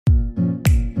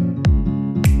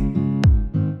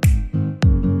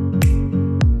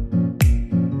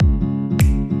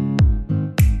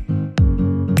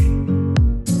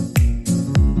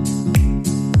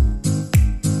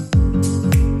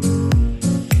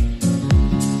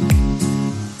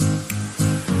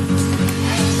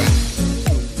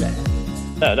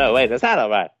No, wait, that's not all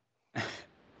right.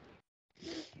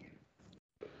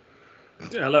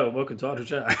 Hello and welcome to Idle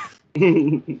Chat. There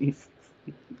you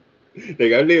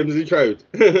go, Liam's introed.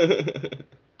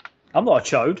 I'm not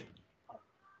a chode.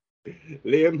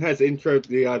 Liam has introed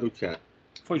the Idle Chat.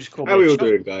 I thought you just called How are me we a all chode.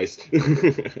 doing, guys?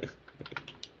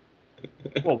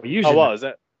 What, we're using Oh, what is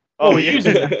it? Oh, Oh, we're yeah.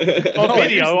 using that. On Oh, we're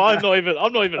video, using I'm that. not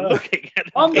even looking at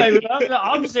it.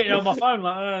 I'm sitting on my phone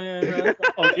like, oh, yeah,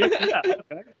 okay.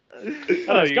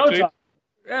 Hello, It's go YouTube. time.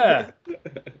 Yeah.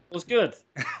 What's good?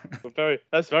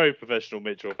 That's very professional,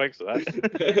 Mitchell. Thanks for that.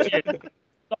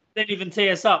 Didn't even tee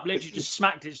us up. Literally just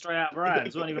smacked it straight out of our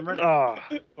hands. Weren't even ready. Oh,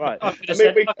 right. I could I have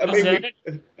said mean,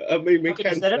 we I could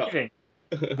have can said start. anything.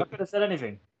 I could have said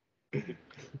anything.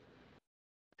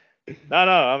 No,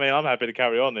 I mean, I'm happy to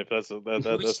carry on if that's We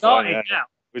that's started fine. Yeah. now.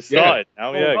 We started now.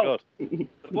 Oh, Yeah, well. God. The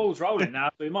ball's rolling now,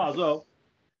 so we might as well.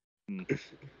 Hmm.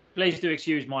 Please do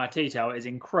excuse my tea towel. It is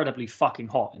incredibly fucking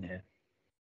hot in here.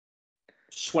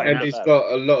 Sweating And out. he's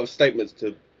got a lot of statements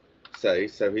to say,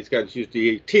 so he's going to use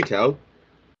the tea towel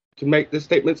to make the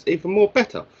statements even more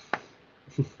better.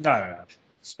 No.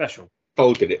 Special.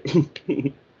 Folded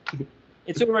it.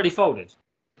 It's already folded,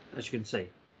 as you can see.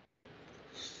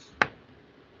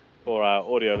 For our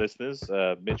audio listeners,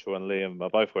 Mitchell and Liam are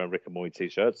both wearing Rick and Morty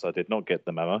t-shirts. I did not get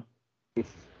the memo.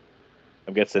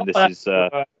 I'm guessing this is.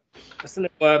 That's a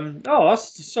little,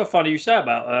 that's so funny you say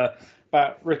about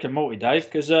Rick and Morty, Dave,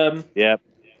 because Yeah.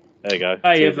 There you go.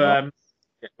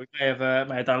 we may have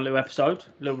done a little episode, a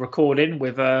little recording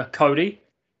with Cody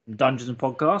from Dungeons and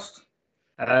Podcast.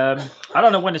 I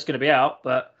don't know when it's going to be out,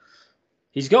 but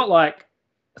he's got like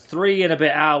 3 and a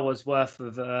bit hours worth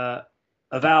of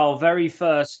our very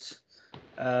first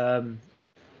dive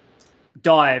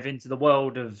into the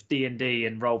world of D&D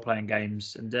and role-playing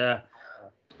games, and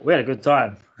we had a good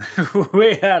time.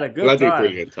 We had a good Bloody time.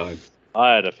 brilliant time.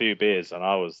 I had a few beers and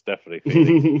I was definitely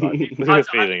feeling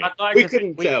feeling it. We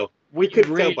couldn't tell. We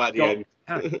couldn't tell by the end.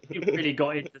 You really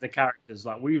got into the characters.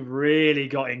 Like, we really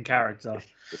got in character.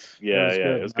 Yeah,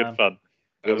 it was good fun.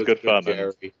 It was good fun.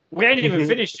 Jerry. We ain't even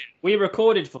finished it. We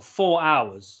recorded for 4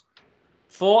 hours.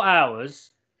 4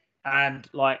 hours, and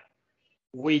like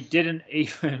we're not even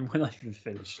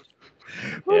finished.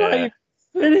 We're not even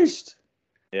finished.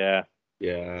 Yeah.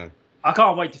 I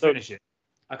can't wait to finish it.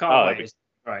 I can't Oh, wait. It's,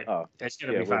 right. Oh, It's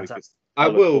gonna be fantastic. I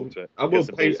will Get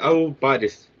play. some I will buy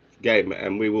this game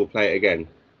and we will play it again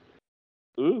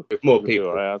Ooh, with more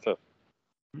people.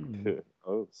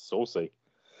 Oh, saucy.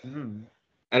 Mm.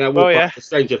 And I will buy yeah. the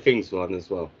Stranger Things one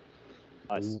as well.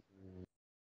 Nice.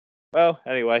 Well,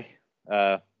 anyway,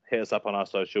 hit us up on our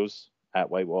socials at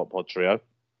Wait What Pod Trio.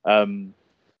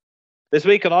 This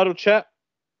week on Idle Chat,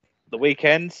 the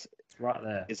weekends It's right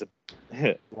there. is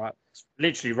Right. It's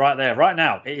literally right there. Right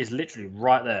now. It is literally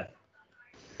right there.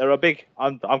 there are big.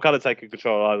 I'm kind of taking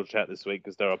control of Idle Chat this week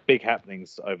because there are big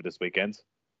happenings over this weekend.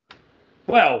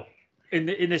 Well, in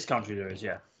this country there is,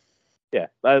 yeah. Yeah,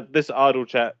 this Idle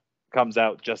Chat comes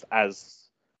out just as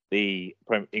the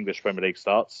English Premier League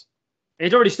starts.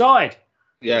 It already started.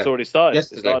 Yeah, It's already started.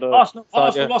 Yesterday. It started, Arsenal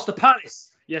yeah. lost to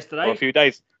Palace yesterday. Or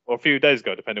a few days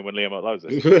ago, depending when Liam uploads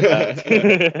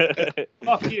it.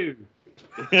 Fuck you.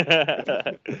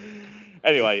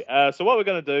 Anyway, so what we're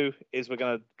going to do is we're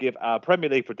going to give our Premier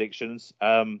League predictions.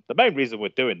 The main reason we're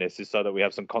doing this is so that we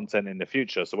have some content in the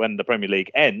future. So when the Premier League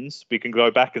ends, we can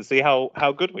go back and see how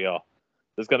good we are.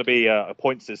 There's going to be a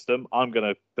point system. I'm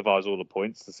going to devise all the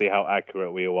points to see how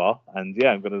accurate we all are. And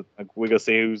yeah, we're going to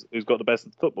see who's got the best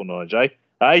football knowledge, eh?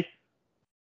 Hey?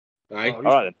 Right. All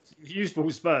right then. Useful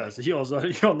Spurs. Your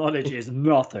knowledge is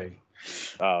nothing.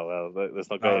 Oh well, let's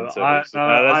not get into. let's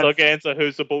not get into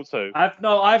who supports who.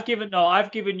 I've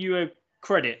given you a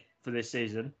credit for this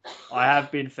season. I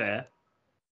have been fair.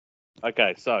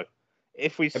 Okay, so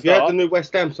if we Have you heard the start, new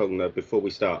West Ham song though? Before we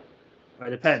start,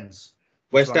 It depends.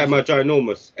 West Ham Which are one?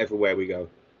 ginormous everywhere we go.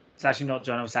 It's actually not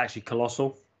John. It's actually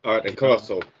colossal. All right, then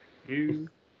colossal. You.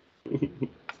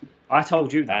 I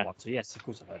told you that one, so yes, of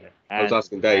course I've heard it. I was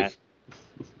asking Dave.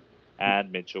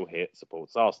 And Mitchell here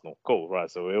supports Arsenal. Cool,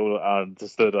 right? So we all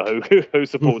understood who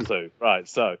supports who. Right,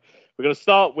 so we're going to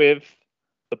start with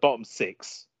the bottom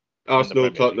 6. Arsenal,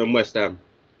 Premier Tottenham, West Ham.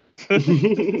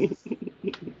 The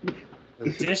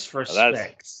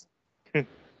disrespect.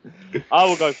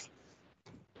 I'll go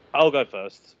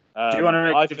first. Do you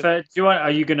want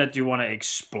to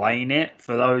explain it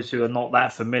for those who are not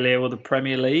that familiar with the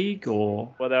Premier League,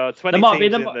 or? Well, there are 20 There might teams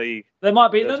be- in the. There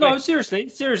might be There's no, 20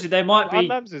 seriously, they might be.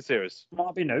 I'm serious.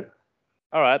 Might be new.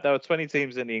 All right, there are 20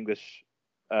 teams in the English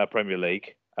Premier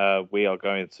League. We are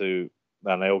going to,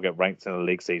 and they all get ranked in the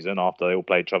league season after they all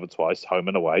play each other twice, home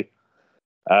and away.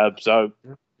 So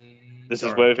This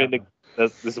is where we think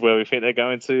this is where we think they're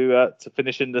going to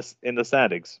finish in the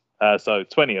standings. So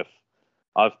 20th,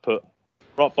 I've put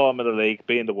rock bottom of the league,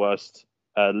 being the worst.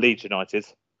 Leeds United.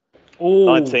 Oh,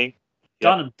 19th.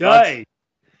 done and dirty.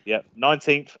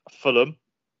 19th, Fulham.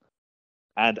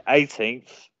 And 18th,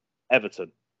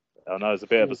 Everton. I know it's a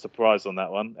bit of a surprise on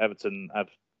that one. Everton have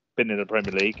been in the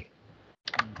Premier League.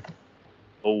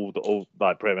 All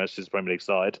like pretty much his Premier League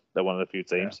side. They're one of the few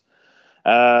teams.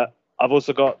 Yeah. I've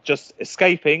also got just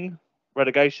escaping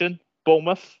relegation,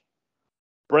 Bournemouth,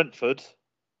 Brentford,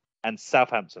 and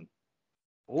Southampton.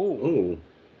 Oh.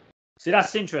 See,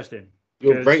 that's interesting.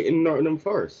 You're rating Nottingham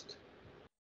Forest?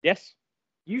 Yes.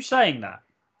 You saying that?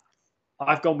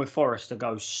 I've gone with Forest to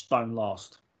go stone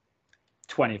last.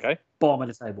 20th. Okay. Bottom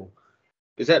of the table.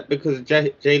 Is that because of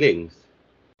Jay Lings?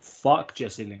 Fuck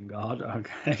Jesse Lingard.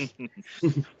 Okay.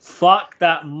 Fuck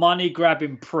that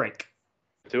money-grabbing prick.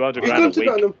 200 grand a week.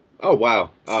 Nottingham. Oh, wow.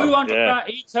 200 grand.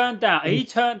 He turned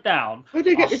down. Where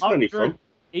did he get this money from?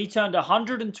 He turned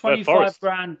 125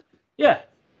 grand. Yeah.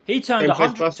 He turned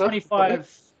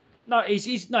 125. No, it's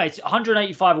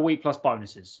 185 a week plus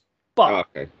bonuses. But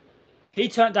okay. He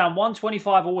turned down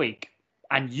 125 a week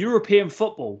and European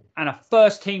football and a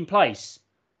first team place.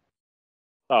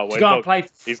 Oh, well, to go and play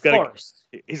Forest.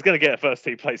 He's going to get a first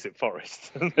team place at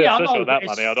Forest. Yeah, especially I know, with that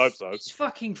money. I'd hope so. It's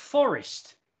fucking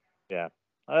Forest. Yeah.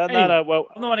 Anyway, no. Well,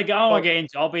 I don't want to get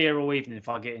into. I'll be here all evening if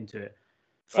I get into it.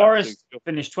 Forest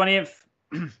finished 20th.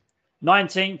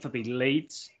 19th would be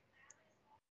Leeds.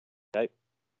 Okay.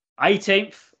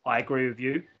 18th, I agree with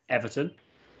you, Everton.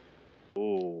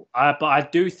 Ooh. But I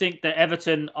do think that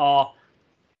Everton are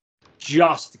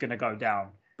just going to go down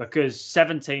because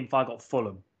 17th, I got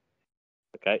Fulham.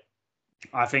 Okay.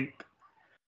 I think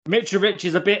Mitrovic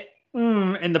is a bit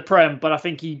in the Prem, but I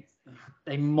think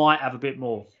they might have a bit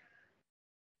more.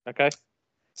 Okay.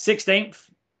 16th,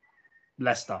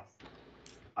 Leicester.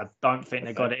 I don't think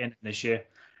they got it in this year.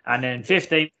 And then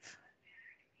 15th,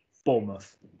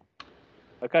 Bournemouth.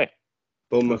 Okay.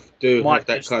 Bournemouth do have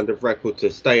that kind of record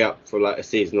to stay up for like a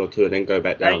season or two and then go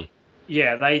back down.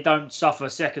 They don't suffer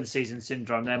second season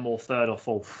syndrome. They're more third or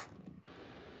fourth.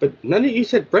 But none of you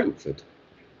said Brentford.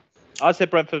 I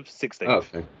said Brentford 16th. Oh,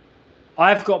 okay.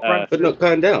 I've got Brentford. But not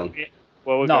going down.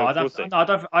 Well, I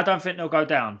don't think they'll go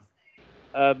down.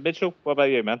 Mitchell, what about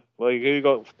you, man? Well, you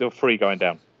got the 3 going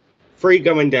down. 3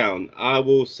 going down. I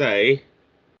will say.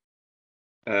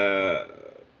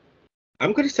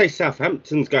 I'm going to say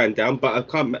Southampton's going down, but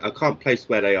I can't place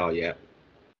where they are yet.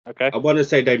 Okay. I want to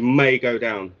say they may go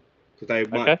down because they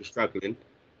might be struggling.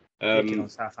 On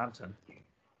Southampton,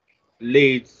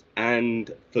 Leeds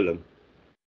and Fulham.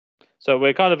 So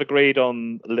we're kind of agreed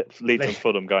on Leeds and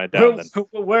Fulham going down. Then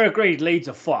we're agreed. Leeds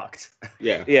are fucked.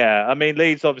 Yeah. Yeah. I mean,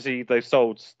 Leeds obviously they've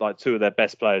sold like 2 of their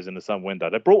best players in the summer window.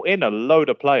 They brought in a load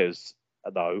of players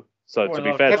though. So to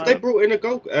be fair, have they brought in a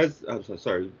goal? I'm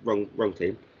sorry, wrong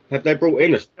team. Have they brought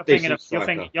in a decent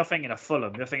striker? You're thinking of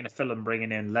Fulham. You're thinking of Fulham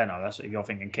bringing in Leno. That's what you're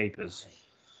thinking. Keepers.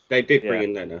 They did bring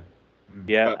in Leno.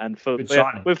 Yeah, and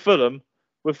with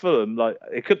Fulham, like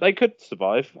they could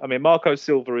survive. I mean, Marco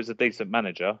Silva is a decent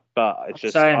manager, but it's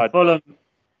just Fulham.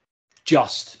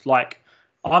 Just like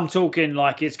I'm talking,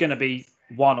 like it's going to be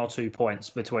 1 or 2 points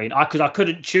between. Because I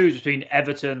couldn't choose between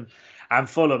Everton and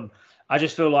Fulham. I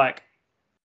just feel like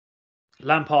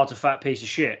Lampard's a fat piece of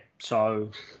shit.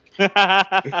 So.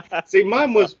 See,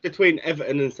 mine was between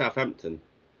Everton and Southampton.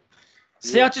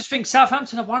 See, I just think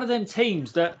Southampton are one of them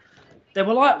teams that they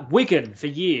were like Wigan for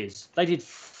years. They did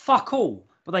fuck all,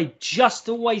 but they just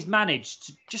always managed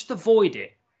to just avoid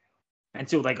it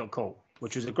until they got caught,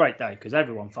 which was a great day because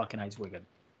everyone fucking hates Wigan.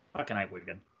 Fucking hate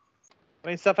Wigan. I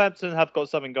mean, Southampton have got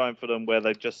something going for them where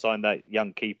they just signed that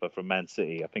young keeper from Man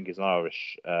City. I think he's an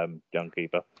Irish young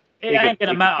keeper. It ain't going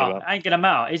to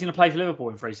matter. He's going to play for Liverpool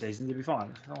in 3 seasons. He'll be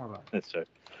fine. Don't worry about it. That's true.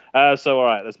 So, all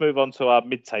right, let's move on to our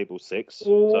mid-table 6.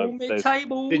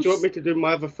 Mid-tables. Did you want me to do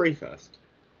my other 3 first?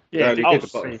 Yeah, I only did the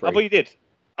bottom 3. I thought you did.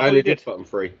 I only did bottom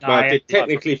 3. No, but I did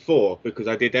technically 4 because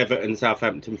I did Everton,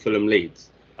 Southampton, Fulham,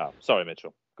 Leeds. Oh, sorry,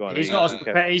 Mitchell. Go on. He's not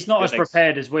as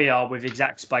prepared as we are with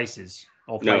exact spaces.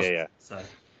 Yeah. So.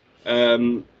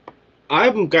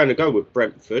 I'm going to go with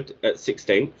Brentford at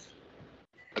 16th.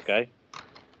 Okay.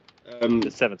 The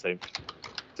 17th.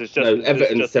 So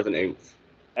Everton 17th.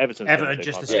 Everton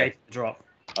just escaped the drop.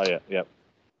 Oh yeah.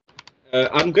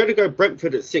 I'm going to go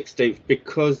Brentford at 16th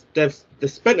because they've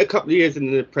spent a couple of years in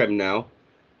the Prem now.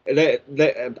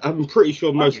 I'm pretty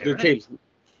sure most of the teams.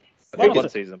 One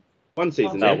season. One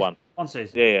season. No, one. One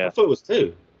season. Yeah. I thought it was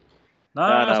 2.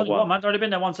 No, one. Man's already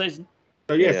been there 1 season.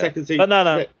 So yeah, second season. But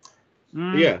no.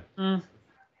 Yeah.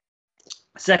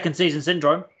 Second season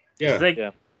syndrome.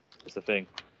 Yeah. It's the thing.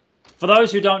 For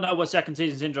those who don't know what second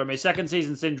season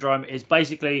syndrome is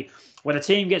basically when a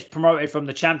team gets promoted from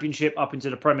the Championship up into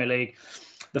the Premier League.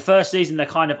 The first season, they're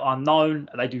kind of unknown.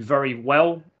 They do very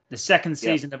well. The second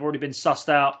season, they've already been sussed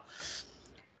out.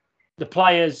 The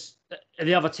players,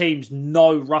 the other teams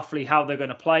know roughly how they're going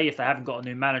to play if they haven't got a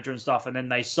new manager and stuff, and then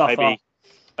they suffer.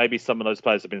 Maybe some of those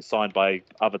players have been signed by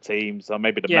other teams, or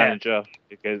maybe the manager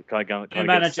kind of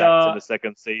gets sacked in the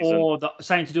second season. Or the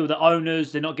same to do with the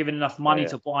owners. They're not giving enough money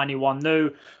to buy anyone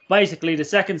new. Basically, the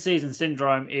second season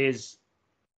syndrome is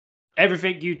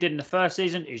everything you did in the first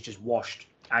season is just washed.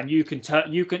 And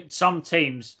some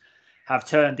teams have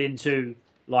turned into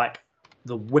like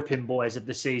the whipping boys of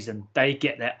the season. They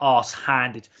get their ass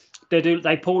handed.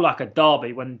 They pull like a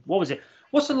derby when, what was it?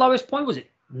 What's the lowest point? Was it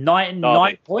 9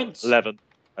 points? 11.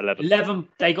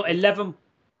 They got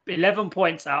 11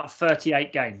 points out of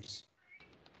 38 games.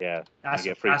 Yeah, you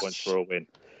get 3 points for a win.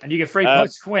 And you get 3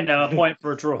 points to win and a point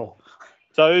for a draw.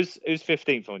 So who's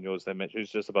 15th on yours then, Mitch? Who's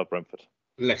just above Brentford?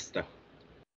 Leicester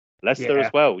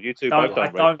as well. You two both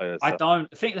don't. I don't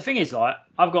think the thing is, like,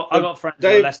 I've got friends who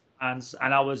are Leicester fans,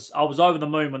 and I was over the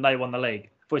moon when they won the league.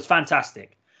 But it's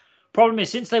fantastic. Problem is,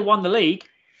 since they won the league,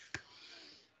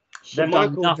 they've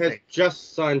done nothing. Has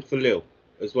just signed for Lille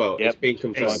as well. Yep. It's been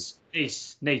confirmed. Nice.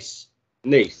 Is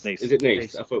it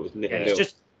Nice? I thought it was Lille. Yeah,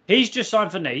 he's just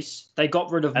signed for Nice. They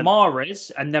got rid of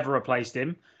Mahrez and never replaced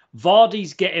him.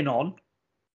 Vardy's getting on.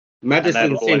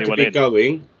 Maddison seemed to be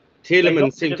going.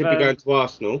 Tielemans seemed to be going to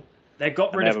Arsenal. They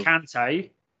got rid of Kante.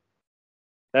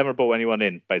 They haven't brought anyone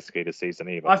in basically this season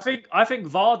either. I think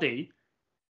Vardy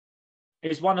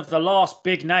is one of the last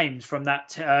big names from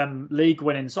that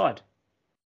league-winning side.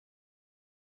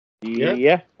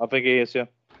 Yeah, I think he is. Yeah,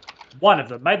 one of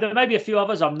them. Maybe a few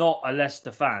others. I'm not a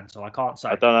Leicester fan, so I can't say.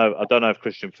 I don't know if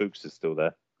Christian Fuchs is still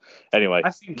there. Anyway, I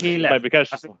think he left. Maybe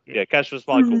Cassius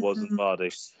Michael wasn't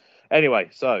Vardy. Anyway,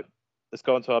 so let's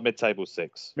go on to our mid-table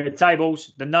six.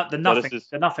 Mid-tables, the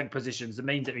nothing positions. That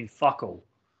means it means fuck all.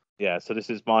 Yeah, so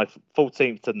this is my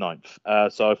 14th to 9th.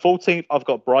 So 14th, I've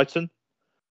got Brighton.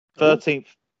 13th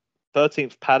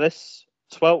Palace.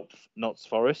 12th, Notts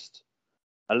Forest.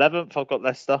 11th, I've got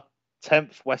Leicester.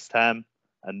 10th, West Ham.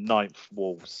 And 9th,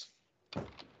 Wolves.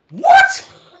 What?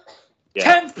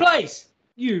 Yeah. 10th place?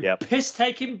 You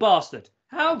piss-taking bastard.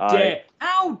 How dare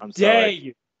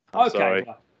you? I'm sorry.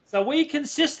 Right. So we've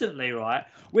consistently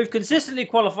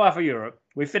qualified for Europe.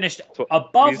 We finished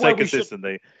above where we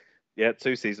consistently. Yeah,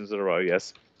 2 seasons in a row,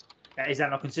 yes. Is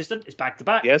that not consistent? It's back to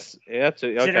back. Yes, yeah,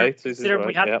 2 seasons in a row. Considering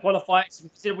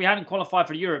we hadn't qualified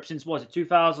for Europe since, what was it,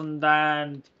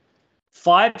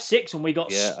 2005, 6, when we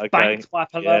got spanked by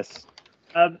Palermo. Yes.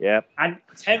 And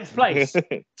 10th place.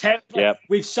 10th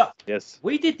place. Yep.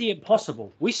 We did the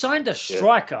impossible. We signed a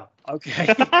striker,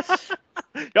 okay?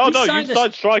 You've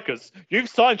signed strikers. You've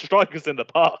signed strikers in the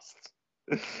past.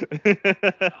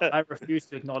 I refuse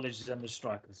to acknowledge them as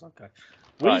strikers. Okay.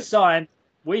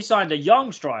 We signed a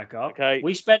young striker. Okay.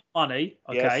 We spent money.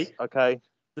 Okay. Yes. Okay.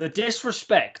 The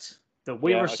disrespect that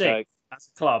we received as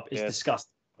a club is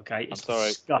disgusting. Okay. It's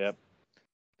disgusting. Yep.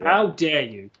 How dare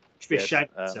you? You should be ashamed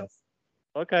of yourself.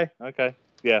 Okay.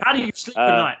 Yeah. How do you sleep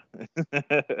at night?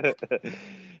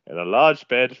 In a large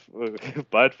bed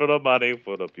full of money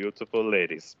for the beautiful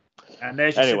ladies. And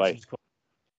there's your Simpsons quote.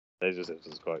 There's your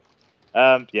Simpsons quote.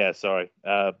 Sorry.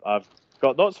 I've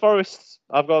got Notts Forest.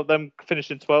 I've got them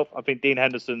finishing 12th. I think Dean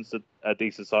Henderson's a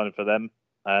decent signing for them,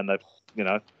 and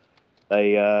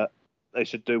they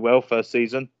should do well first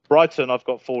season. Brighton, I've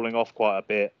got falling off quite a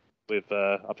bit. I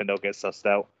think they'll get sussed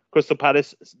out. Crystal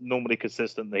Palace is normally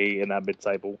consistently in that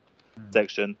mid-table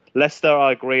section. Leicester,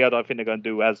 I agree. I don't think they're going to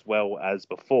do as well as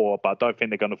before, but I don't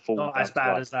think they're going to fall down as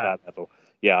bad as that level.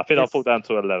 Yeah, I think they'll fall down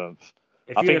to 11th.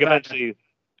 I think eventually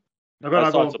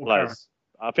they'll sign some players.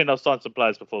 I think they'll sign some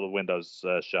players before the window's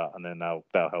shut, and then that'll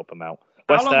help them out.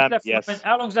 West Ham, yes.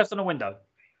 How long's left on the window?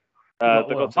 They've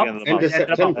got to the end of the month. End of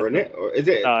September, isn't it? Or is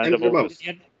it end of the month? It's the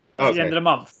end of the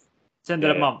month. It's the end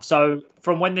of the month. So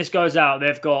from when this goes out,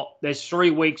 there's 3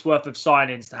 weeks worth of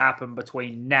signings to happen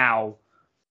between now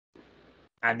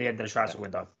and the end of the transfer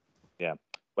window. Yeah.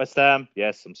 West Ham,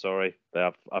 yes, I'm sorry.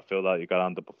 I feel like you're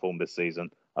going to underperform this season.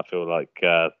 I feel like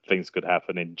things could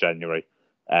happen in January.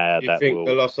 You think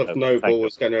the loss of Noble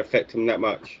was going to affect him that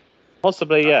much?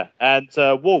 Possibly, yeah. And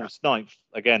Wolves, 9th.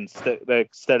 Again, they're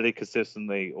steadily,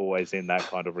 consistently always in that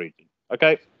kind of region.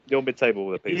 Okay, you're mid-table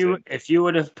with a piece. If you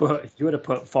would have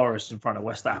put Forest in front of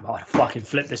West Ham, I'd have fucking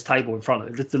flipped this table in front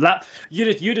of it.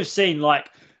 You'd have seen like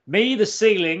me, the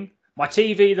ceiling, my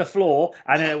TV, the floor,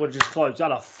 and then it would have just closed.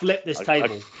 I'd have flipped this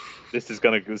table. This is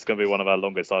gonna be one of our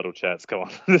longest idle chats. Come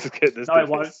on, let's get this. No, it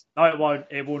won't. No, it won't.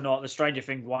 It will not. The Stranger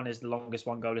Things one is the longest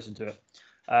one. Go listen to it.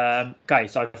 Okay,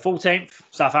 so 14th,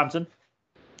 Southampton.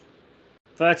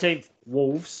 13th,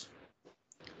 Wolves.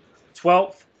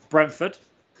 12th, Brentford.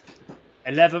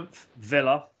 11th,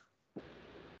 Villa.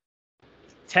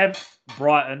 10th,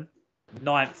 Brighton.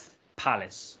 9th,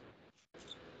 Palace.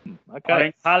 Okay. I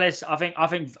think Palace. I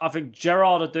think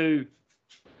Gerrard will do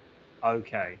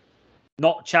okay.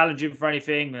 Not challenging for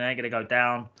anything. They ain't going to go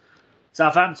down.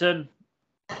 Southampton,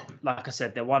 like I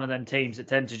said, they're one of them teams that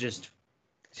tend to just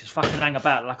fucking hang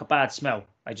about like a bad smell.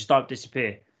 They just don't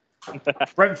disappear.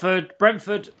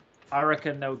 Brentford, I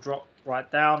reckon they'll drop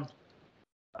right down.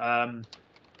 And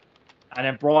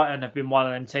then Brighton have been one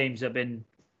of them teams that have been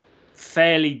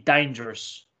fairly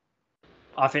dangerous.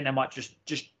 I think they might just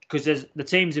because there's the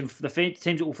teams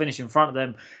that will finish in front of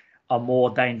them are more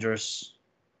dangerous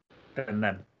than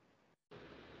them.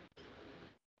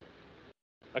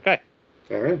 Okay.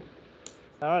 Fair enough.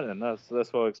 All right, then. That's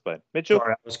what I'll explain. Mitchell?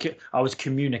 Sorry, I was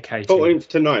communicating. 14th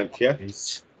to 9th, yeah?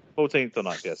 14th or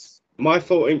 9th, yes. My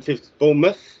 14th is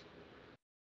Bournemouth.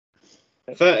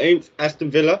 13th,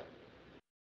 Aston Villa.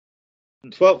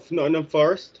 12th, Nottingham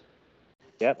Forest.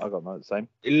 Yep, I got the same.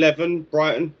 11,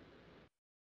 Brighton.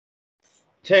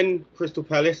 10, Crystal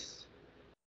Palace.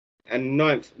 And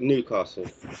 9th, Newcastle.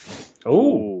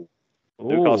 Ooh.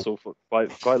 Newcastle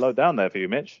quite low down there for you,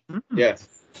 Mitch. Yeah.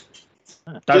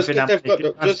 Don't Just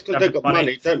because they've got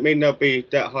money, don't mean they'll be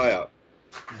that high up.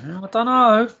 I don't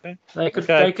know. Okay. They could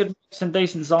Okay. make some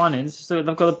decent signings. So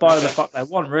they've got to buy the fuck they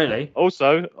want, really.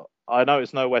 Also, I know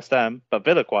it's no West Ham, but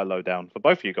Villa quite low down for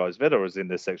both of you guys. Villa is in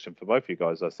this section for both of you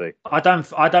guys, I see. I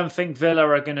don't think Villa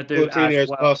are going to do Coutinho's as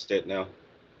well. past it now.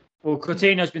 Well,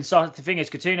 Coutinho's been starting. The thing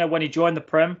is, Coutinho, when he joined the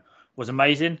Prem, was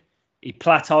amazing. He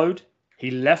plateaued.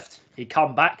 He left. He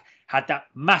come back. Had that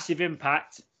massive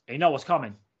impact. You know what's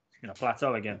coming. He's going to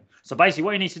plateau again. So basically,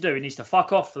 what he needs to do, he needs to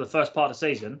fuck off for the first part of the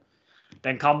season,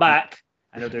 then come back,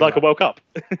 and he'll do Like a World Cup.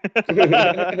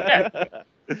 Yeah.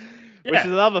 Which is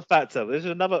another factor. There's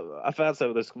another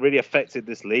factor that's really affected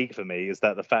this league for me is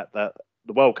that the fact that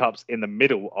the World Cup's in the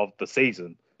middle of the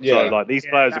season. Yeah. So like these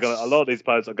players a lot of these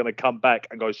players are gonna come back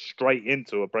and go straight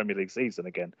into a Premier League season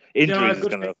again. Injuries is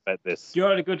gonna affect this. You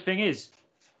know the good thing is,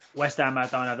 West Ham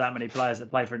don't have that many players that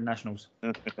play for internationals.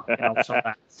 That's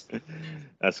a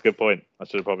good point. I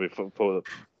should have probably thought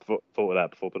of that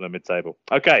before putting a mid-table.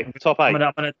 Okay, top 8.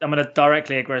 I'm gonna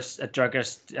directly address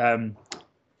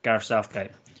Gareth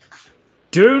Southgate.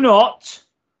 Do not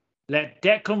let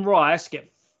Declan Rice get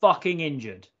fucking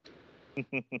injured.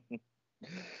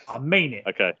 I mean it.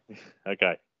 Okay.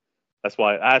 That's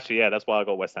why I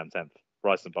got West Ham 10th.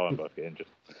 Rice and Bowen both get injured.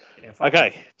 Yeah,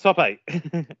 Okay, top 8.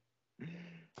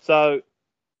 So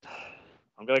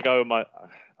I'm gonna go with I'm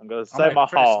gonna say my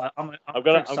heart. I'm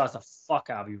gonna criticize the fuck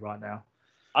out of you right now.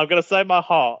 I'm gonna say my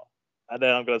heart, and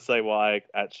then I'm gonna say what I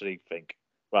actually think.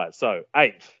 Right. So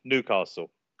 8th,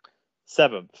 Newcastle.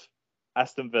 7th,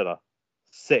 Aston Villa.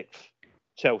 6th,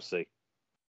 Chelsea.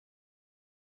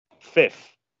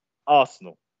 5th,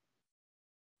 Arsenal.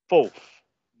 4th,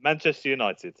 Manchester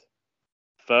United.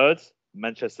 3rd,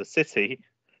 Manchester City.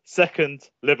 2nd,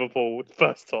 Liverpool.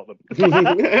 1st, Tottenham.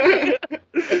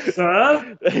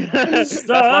 Sir? That's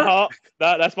my heart.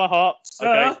 No, that's my heart. Sir?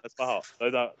 Okay, that's my heart.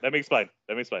 No, let me explain.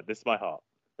 This is my heart.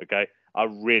 Okay, I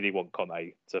really want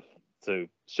Conte to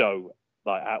show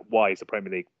like why he's a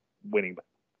Premier League winning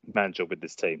manager with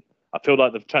this team. I feel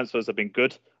like the transfers have been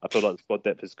good. I feel like the squad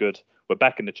depth is good. We're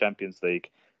back in the Champions League.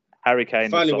 Harry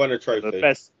Kane Finally won a trophy. The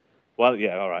best. Well,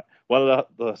 yeah, all right. One of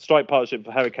the strike partnership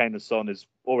for Harry Kane and Son is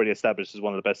already established as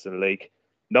one of the best in the league.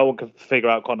 No one can figure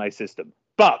out Conte's system.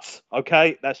 But,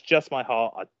 okay, that's just my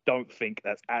heart. I don't think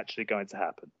that's actually going to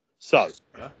happen. So,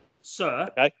 Sir?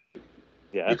 Okay.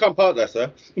 Yeah. You can't park there,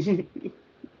 sir.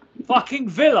 Fucking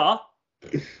Villa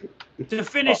to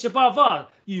finish above us.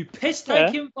 You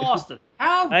piss-taking bastard.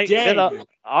 How Hey, dare Villa, you?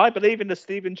 I believe in the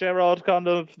Steven Gerrard kind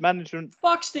of management.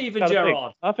 Fuck Steven kind of thing.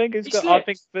 Gerrard. I think it's He good. I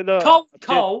think slips. Villa.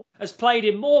 Cole has played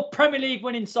in more Premier League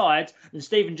winning sides than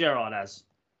Steven Gerrard has.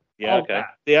 Yeah, Like okay.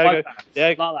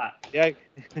 that. Like that.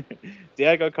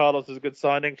 Diego Carlos is a good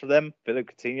signing for them. Villa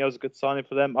Coutinho is a good signing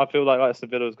for them. I feel like Aston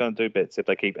Villa is going to do bits if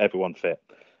they keep everyone fit.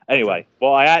 Anyway,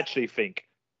 what I actually think,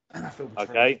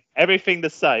 okay, everything the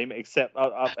same except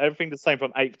everything the same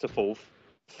from 8th to 4th.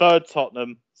 3rd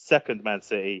Tottenham, 2nd Man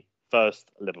City, 1st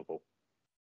Liverpool.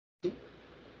 I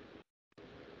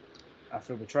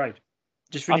feel betrayed.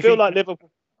 I feel like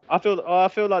Liverpool are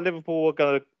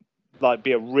going to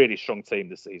be a really strong team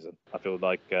this season. I feel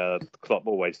like Klopp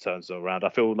always turns them around. I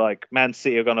feel like Man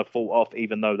City are going to fall off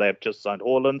even though they have just signed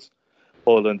Haaland.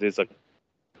 Haaland is a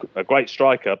great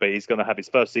striker, but he's going to have his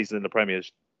first season in the Premier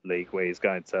League where he's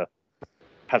going to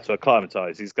have to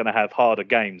acclimatise. He's going to have harder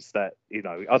games that,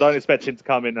 I don't expect him to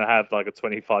come in and have like a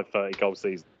 25, 30 goal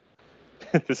season.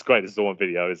 It's great. This is all on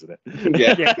video, isn't it?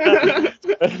 Yeah.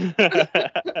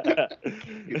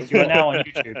 You are now on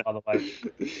YouTube, by the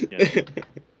way.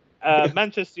 Yeah.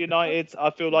 Manchester United, I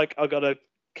feel like I got to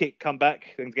come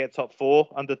back and get top 4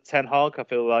 under Ten Hag. I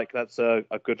feel like that's a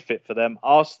good fit for them.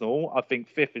 Arsenal, I think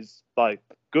 5th is like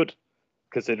good,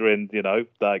 considering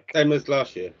like same as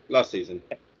last season.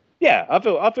 Yeah, I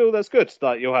feel that's good.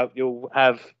 Like you'll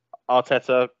have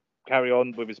Arteta carry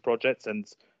on with his projects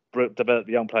and develop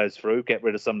the young players through, get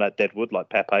rid of some of that deadwood like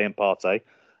Pepe and Partey,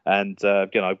 and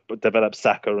develop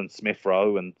Saka and Smith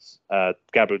Rowe and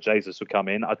Gabriel Jesus will come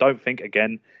in. I don't think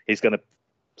again he's going to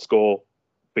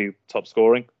be top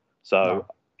scoring. So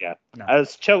yeah, No.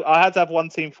 as I had to have one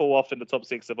team fall off in the top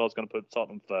 6 if I was going to put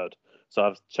Tottenham 3rd. So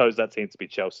I've chose that team to be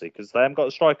Chelsea because they haven't got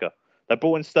a striker. They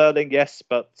brought in Sterling, yes,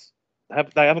 but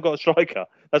they haven't got a striker.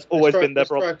 That's always been their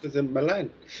problem. Strikers in Milan.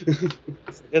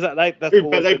 Is that that's Who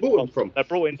they bought him from? They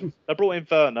brought in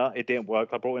Werner, it didn't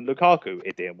work. They brought in Lukaku,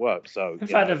 it didn't work. So the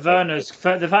fact that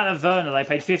Werner, they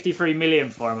paid 53 million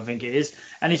for him, I think it is,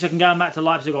 and he's fucking going back to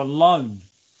Leipzig on loan.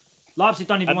 Leipzig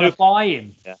don't even want to buy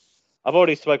him. Yeah, I've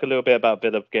already spoke a little bit about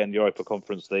Villa getting the Europa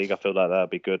Conference League. I feel like that'd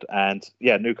be good. And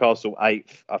yeah, Newcastle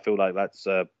 8th. I feel like that's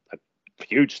a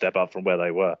huge step up from where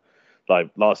they were. Like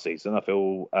last season, I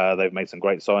feel they've made some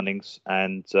great signings,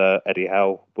 and Eddie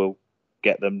Howe will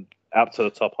get them out to the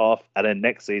top half, and then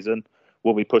next season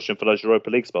we'll be pushing for those Europa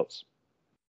League spots.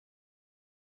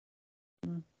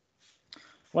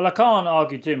 Well, I can't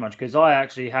argue too much because I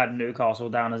actually had Newcastle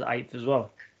down as 8th as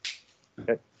well.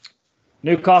 Okay.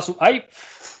 Newcastle 8th,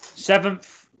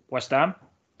 7th West Ham,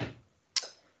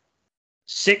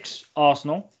 6th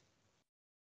Arsenal,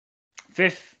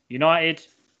 5th United,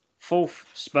 4th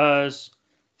Spurs,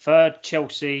 3rd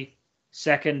Chelsea,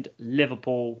 2nd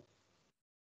Liverpool,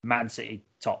 Man City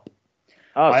top.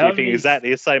 Oh, so you think exactly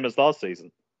the same as last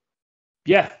season?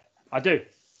 Yeah, I do.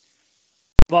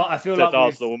 But I feel Except like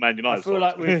Arsenal, Man United. I feel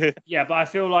like but I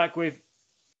feel like with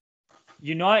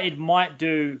United might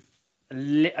do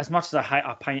as much as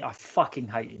I fucking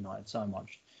hate United so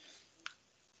much.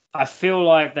 I feel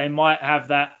like they might have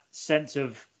that sense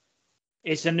of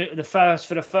for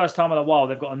the first time in a while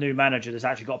they've got a new manager that's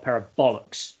actually got a pair of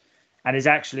bollocks and is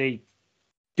actually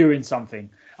doing something.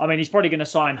 I mean, he's probably going to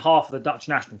sign half of the Dutch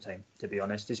national team, to be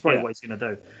honest. It's probably what he's going to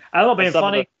do. And I'm not being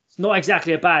funny. It's not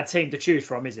exactly a bad team to choose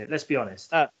from, is it? Let's be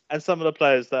honest. And some of the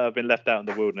players that have been left out in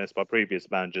the wilderness by previous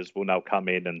managers will now come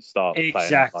in and start playing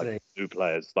like new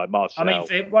players, like Martial. I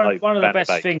mean, one of the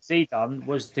best things he done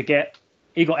was he got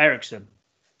Eriksen.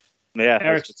 Yeah,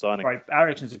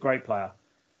 Eriksen's a great player.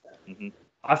 Mm-hmm.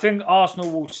 I think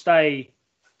Arsenal will stay.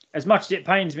 As much as it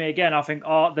pains me again, I think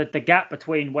the gap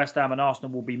between West Ham and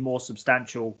Arsenal will be more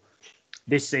substantial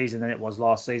this season than it was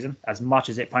last season, as much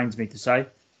as it pains me to say.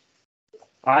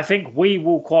 I think we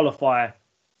will qualify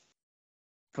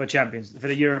for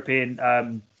the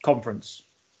European Conference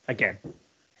again.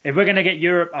 If we're going to get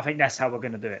Europe, I think that's how we're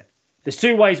going to do it. There's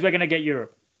 2 ways we're going to get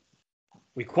Europe.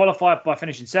 We qualify by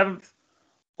finishing 7th,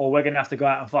 or we're going to have to go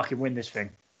out and fucking win this thing.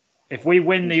 If we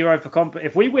win the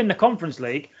if we win the Conference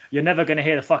League, you're never going to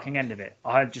hear the fucking end of it.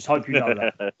 I just hope you know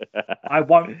that. I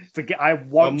won't forget. I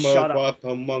won't shut up.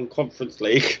 On one Conference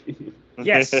League.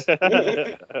 Yes.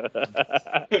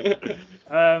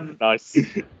 Nice.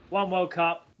 1 World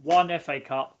Cup, 1 FA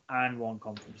Cup, and 1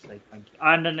 Conference League. Thank you.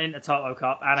 And an Intertoto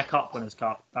Cup and a Cup Winners'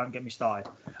 Cup. Don't get me started.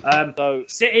 So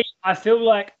City, I feel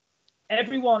like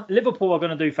Liverpool are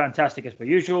going to do fantastic as per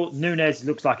usual. Nunez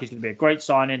looks like he's going to be a great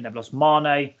signing. They've lost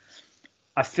Mane.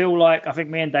 I think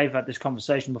me and Dave had this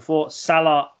conversation before.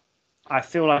 Salah, I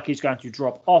feel like he's going to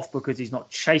drop off because he's not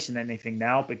chasing anything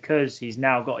now because he's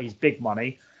now got his big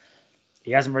money.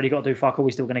 He hasn't really got to do fuck all.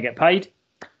 He's still going to get paid.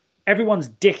 Everyone's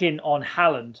dicking on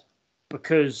Haaland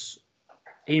because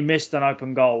he missed an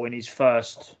open goal in his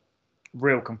first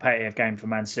real competitive game for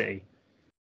Man City.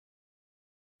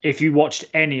 If you watched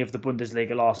any of the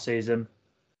Bundesliga last season,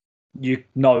 you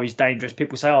know he's dangerous.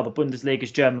 People say, the Bundesliga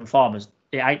is German farmers.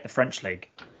 It ain't the French league.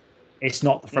 It's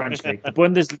not the French league. The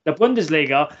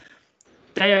Bundesliga,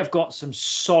 they have got some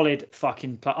solid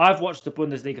fucking play. I've watched the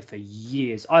Bundesliga for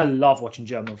years. I love watching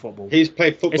German football. He's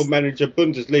played Football Manager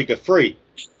Bundesliga 3.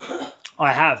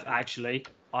 I have actually.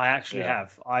 I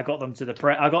have. I got them to the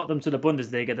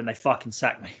Bundesliga, then they fucking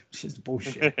sacked me, which is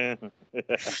bullshit.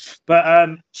 But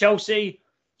Chelsea,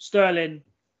 Sterling,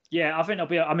 yeah, I think they'll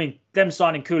be. I mean, them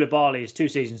signing Koulibaly is 2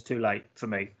 seasons too late for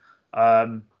me.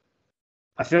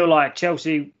 I feel like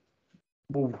Chelsea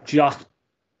will just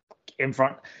in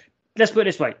front. Let's put it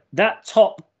this way: that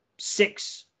top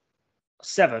 6,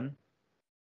 7,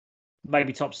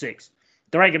 maybe top 6,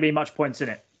 there ain't gonna be much points in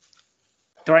it.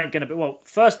 There ain't gonna be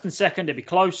first and second, it'd be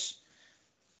close.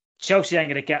 Chelsea ain't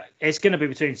gonna get. It's gonna be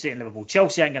between City and Liverpool.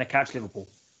 Chelsea ain't gonna catch Liverpool,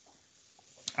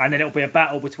 and then it'll be a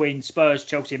battle between Spurs,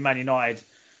 Chelsea, and Man United,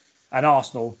 and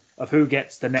Arsenal of who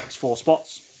gets the next 4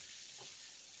 spots.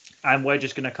 And we're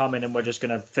just gonna come in and we're just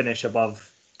gonna finish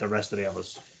above the rest of the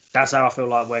others. That's how I feel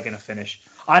like we're gonna finish.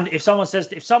 And if someone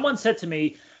said to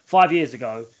me 5 years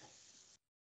ago,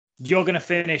 you're gonna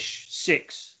finish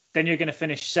 6th, then you're gonna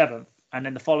finish 7th, and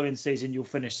then the following season you'll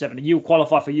finish 7th, and you'll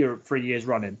qualify for Europe 3 years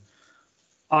running,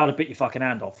 I'd have bit your fucking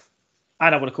hand off,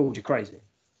 and I would have called you crazy.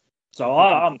 So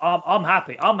I'm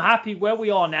happy. I'm happy where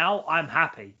we are now. I'm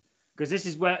happy because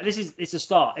it's a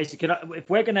start. If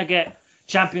we're gonna get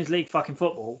Champions League fucking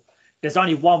football, there's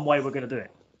only one way we're gonna do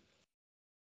it.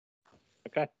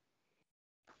 Okay.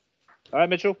 All right,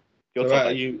 Mitchell. So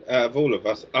out of all of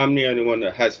us, I'm the only one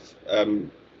that has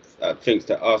thinks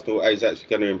that Arsenal is actually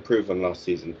going to improve on last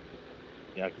season.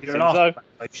 Yeah, You're an Arsenal.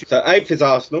 So 8th is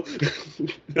Arsenal.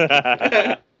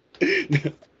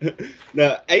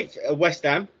 No, 8th West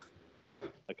Ham.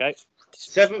 Okay.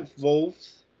 7th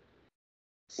Wolves.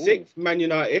 6th Man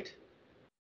United.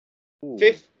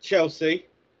 5th Chelsea.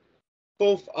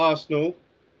 4th Arsenal.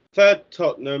 3rd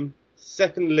Tottenham.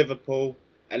 2nd Liverpool.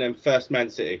 And then 1st Man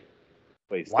City.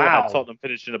 Well, you still have Tottenham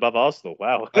finishing above Arsenal.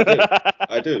 Wow.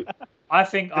 I do. I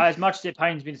think, as much as it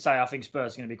pains me to say, I think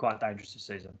Spurs are going to be quite dangerous this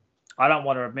season. I don't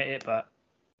want to admit it, but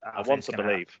I want to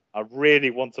believe. I really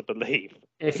want to believe.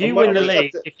 If you win the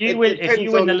league, if you win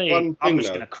the league, I'm just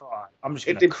going to cry.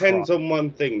 It depends on one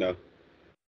thing, though,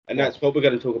 and that's what we're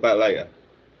going to talk about later.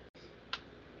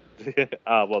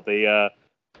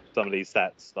 Some of these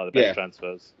stats, like the best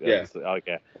transfers. Yeah.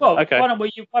 Okay. Well, okay. Why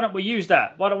don't we use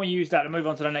that? Why don't we use that and move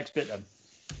on to the next bit then?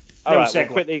 All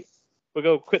right.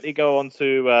 We'll quickly go on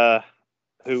to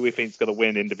who we think is going to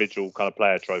win individual kind of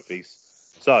player trophies.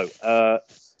 So,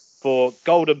 for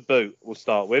Golden Boot, we'll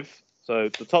start with. So,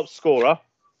 the top scorer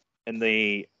in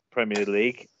the Premier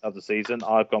League of the season,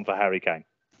 I've gone for Harry Kane.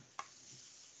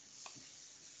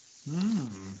 Yep.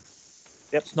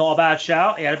 It's not a bad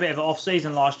shout. He had a bit of an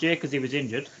off-season last year because he was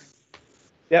injured.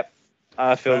 Yep.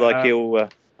 I feel like he'll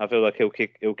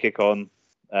kick on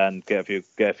and get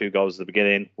a few goals at the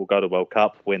beginning. We'll go to World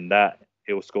Cup, win that.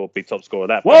 He'll be top scorer of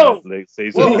that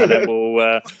season, and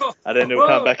then he'll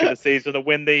come back in the season and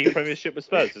win the Premiership with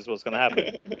Spurs. Is what's going to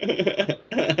happen.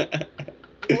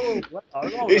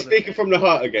 He's speaking from the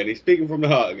heart again.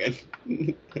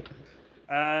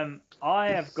 I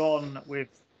have gone with.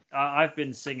 I've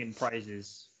been singing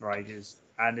praises for ages,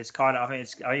 and it's kind of. I think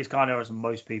it's kind of as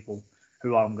most people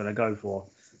who I'm going to go for.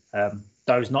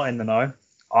 Those not in the know,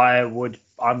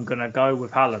 I'm going to go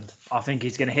with Haaland. I think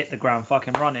he's going to hit the ground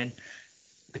fucking running.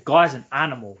 The guy's an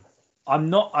animal. I'm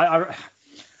not. I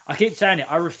keep saying it.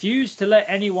 I refuse to let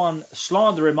anyone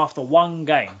slander him after one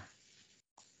game.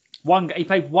 He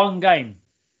played one game.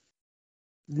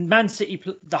 Man City,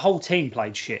 the whole team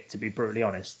played shit. To be brutally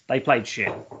honest, they played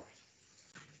shit.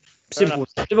 Simple.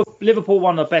 Liverpool,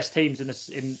 one of the best teams in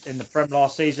the Prem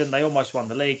last season. They almost won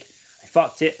the league. They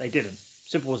fucked it. They didn't.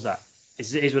 Simple as that.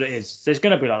 It is what it is. There's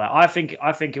going to be like that. I think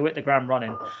he'll hit the ground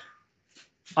running.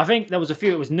 I think there was a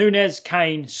few. It was Nunez,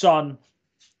 Kane, Son,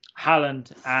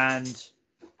 Haaland, and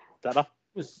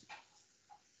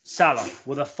Salah.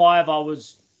 Were the 5 I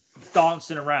was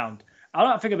dancing around. I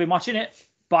don't think there'll be much in it,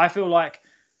 but I feel like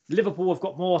Liverpool have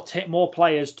got more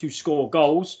players to score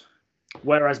goals,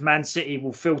 whereas Man City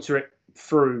will filter it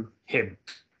through him.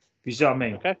 You see what I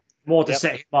mean? Okay. More to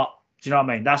set him up. Do you know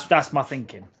what I mean? That's my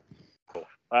thinking. Cool.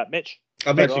 All right, Mitch.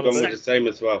 I've actually gone with the same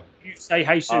as well. You say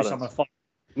Jesus, I'm going to fight.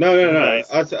 No.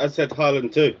 I said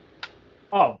Haaland too.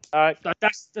 Oh, all right.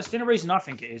 That's the only reason I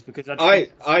think it is because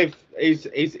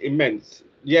he's immense.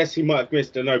 Yes, he might have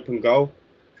missed an open goal.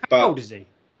 How old is he?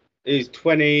 He's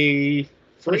 23.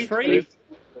 23?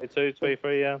 22,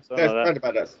 23, yeah. That's right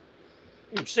about that.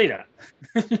 You see that?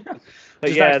 The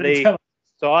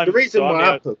only reason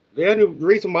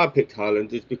why I picked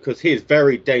Haaland is because he is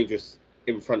very dangerous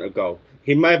in front of goal.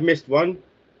 He may have missed one,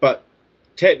 but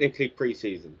technically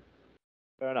pre-season.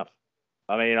 Fair enough.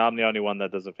 I mean, I'm the only one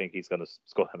that doesn't think he's going to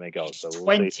score that many goals. So we'll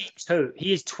 22. See.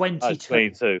 He is 22.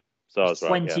 22. So I was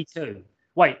 22. Right, yeah.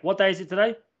 Wait, what day is it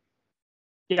today?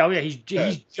 Yeah, he's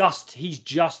just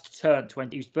turned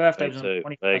 20. His birthday was on the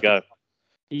 21st. There you go.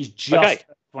 He's just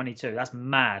turned 22. That's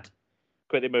mad.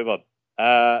 Quickly move on.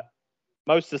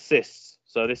 Most assists.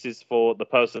 So this is for the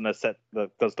person that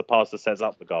does the pass that sets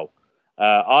up the goal.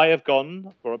 I have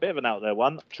gone for a bit of an out there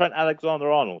one. Trent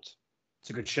Alexander-Arnold. It's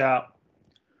a good shout.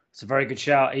 It's a very good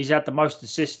shout. He's had the most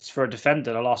assists for a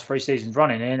defender the last 3 seasons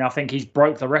running, and I think he's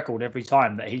broke the record every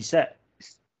time that he set.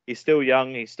 He's still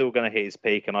young. He's still going to hit his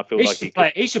peak, and I feel He like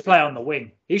should play on the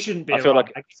wing. He shouldn't be. I feel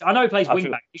like I know he plays wing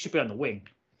back. He should be on the wing.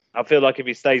 I feel like if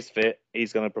he stays fit,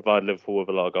 he's going to provide Liverpool with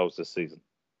a lot of goals this season.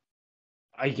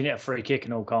 He can hit a free kick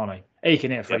and all, can't he? He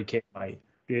can hit a free kick, mate.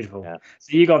 Beautiful. Yeah.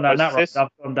 So you gone down that road.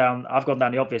 I've gone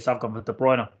down the obvious. I've gone for De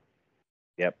Bruyne.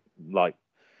 Yep, like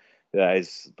that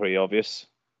is pretty obvious.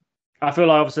 I feel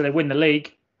like obviously they win the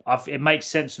league. It makes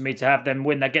sense for me to have them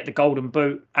win. They get the golden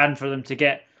boot, and for them to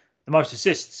get the most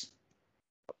assists.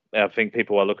 I think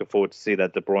people are looking forward to see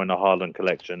that De Bruyne Haaland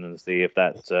collection and see if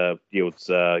that yields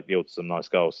some nice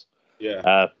goals.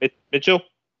 Yeah. Mitchell?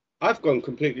 I've gone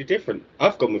completely different.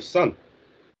 I've gone with Son.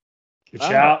 Good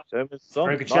shout.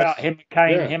 Very good shout. Him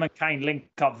and Kane link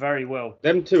up very well.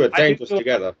 Them two are dangerous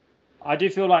together. I do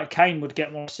feel like Kane would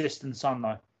get more assists than Son,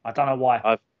 though. I don't know why.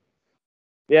 I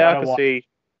can see.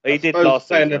 He did last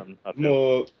season.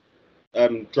 More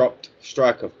dropped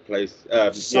striker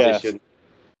position.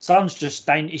 Son's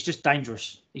he's just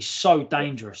dangerous. He's so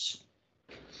dangerous.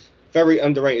 Very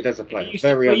underrated as a player.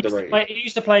 Underrated. He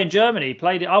used to play in Germany.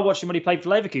 I watched him when he played for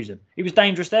Leverkusen. He was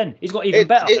dangerous then. He's got even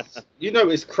better.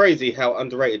 It's crazy how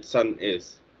underrated Son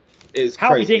is. It's how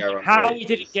crazy how he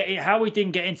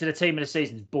didn't get into the team of the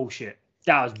season is bullshit.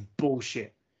 That was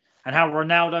bullshit. And how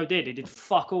Ronaldo did. He did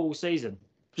fuck all season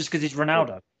just because it's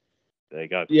Ronaldo. There you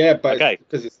go. Yeah, but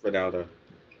because it's Ronaldo.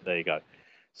 There you go.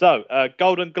 So,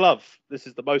 Golden Glove. This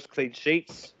is the most clean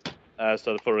sheets.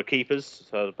 So for the keepers,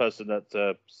 so the person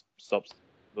that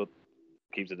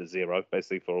keeps it at 0,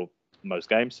 basically for most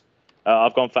games.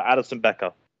 I've gone for Alisson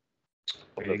Becker.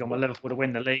 You've gone with Liverpool to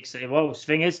win the league. So, the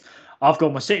thing is, I've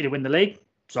gone with City to win the league.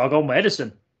 So I've gone with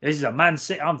Ederson. This is a Man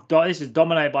City. This is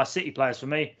dominated by City players for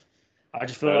me. I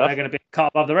just feel like they're going to be cut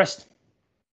above the rest.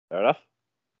 Fair enough.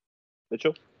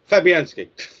 Mitchell? Fabianski.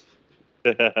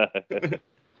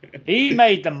 He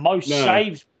made the most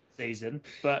saves this season,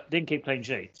 but didn't keep clean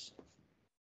sheets.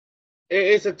 It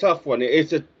is a tough one. It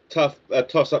is a tough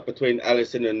toss-up between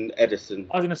Alisson and Ederson.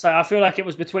 I was going to say, I feel like it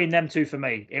was between them two for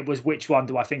me. It was which one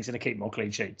do I think is going to keep more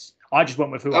clean sheets. I just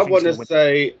went with who I think is going to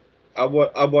win.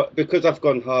 I want because I've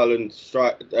gone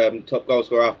Haaland top goal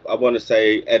scorer. I want to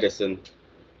say Ederson.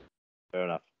 Fair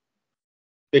enough.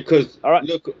 Because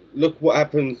look what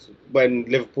happens when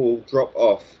Liverpool drop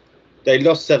off. They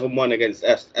lost 7-1 against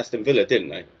Aston Villa, didn't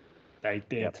they? They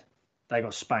did. Yep. They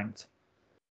got spanked.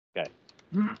 Okay.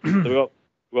 So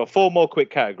we've got 4 more quick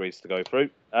categories to go through.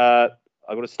 I'm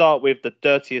going to start with the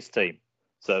dirtiest team.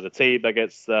 So the team that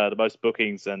gets the most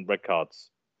bookings and red cards.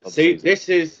 See, this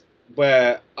is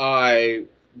where I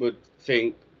would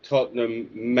think Tottenham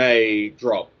may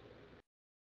drop.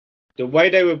 The way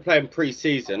they were playing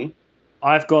pre-season.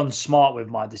 I've gone smart with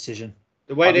my decision.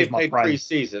 The way they played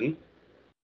pre-season.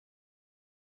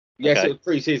 Yes, it was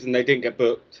pre-season. They didn't get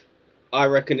booked. I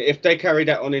reckon if they carry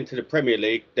that on into the Premier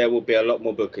League, there will be a lot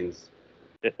more bookings.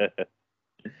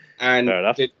 And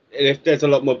if there's a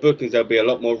lot more bookings, there'll be a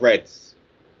lot more reds.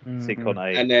 See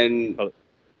Conte. And then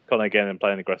Conte again and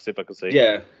playing aggressive, I can see.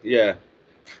 Yeah.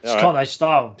 It's Conte's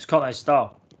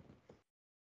style.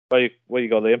 Where you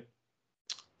got, Liam?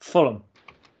 Fulham.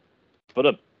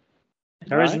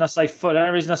 The reason I say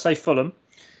Fulham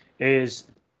is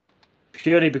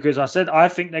purely because I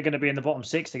think they're going to be in the bottom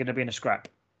 6. They're going to be in a scrap,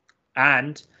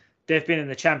 and they've been in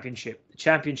the Championship. The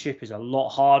Championship is a lot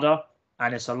harder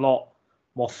and it's a lot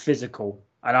more physical.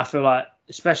 And I feel like,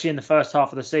 especially in the first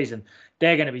half of the season,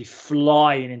 they're going to be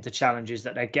flying into challenges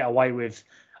that they get away with,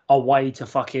 away to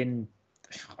fucking,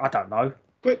 I don't know.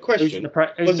 Quick question: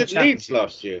 was it Leeds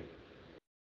last year?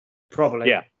 Probably.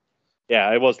 Yeah.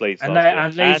 Yeah, it was Leeds.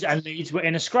 And Leeds were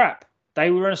in a scrap.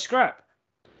 They were in a scrap.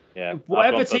 Yeah.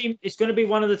 Whatever team, it's going to be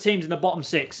one of the teams in the bottom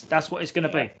 6. That's what it's going to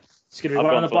be. It's going to be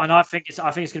one of the bottom. I think it's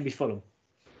going to be Fulham.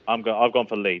 I've gone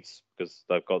for Leeds because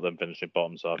they've got them finishing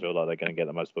bottom, so I feel like they're going to get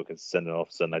the most bookings sending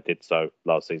off, and they did so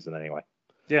last season anyway.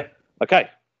 Yeah. Okay.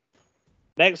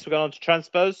 Next, we're going on to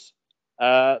transfers.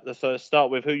 So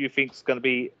start with who you think is going to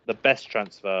be the best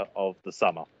transfer of the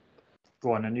summer.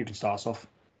 Go on, and you can start us off.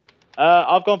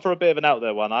 I've gone for a bit of an out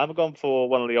there one. I haven't gone for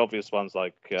one of the obvious ones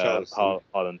like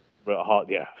Haaland,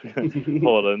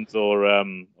 Haaland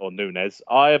or Nunes.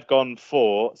 I have gone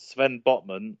for Sven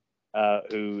Botman,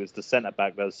 who is the centre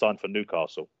back that was signed for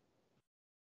Newcastle.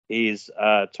 He's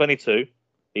 22.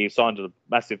 He signed a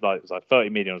massive, it's like 30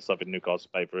 million or something Newcastle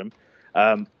paid for him.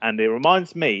 And it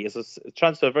reminds me, it's a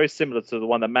transfer very similar to the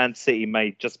one that Man City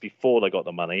made just before they got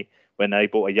the money when they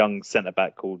bought a young centre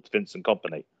back called Vincent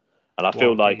Kompany. And I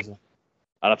feel like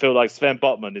And I feel like Sven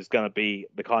Botman is going to be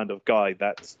the kind of guy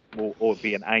that will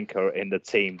be an anchor in the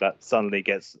team that suddenly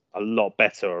gets a lot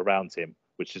better around him,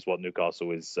 which is what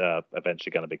Newcastle is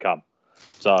eventually going to become.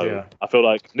 So I feel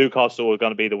like Newcastle are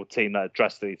going to be the team that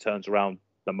drastically turns around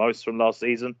the most from last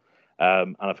season.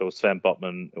 And I feel Sven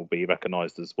Botman will be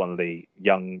recognised as one of the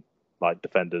young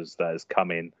defenders that has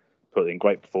come in, put in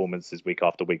great performances week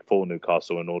after week for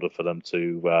Newcastle in order for them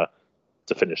to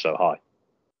finish so high.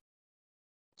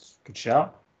 Good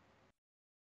shout.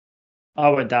 I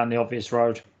went down the obvious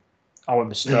road. I went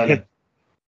with Sterling.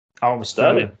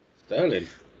 Sterling.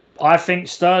 I think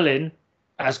Sterling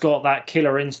has got that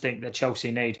killer instinct that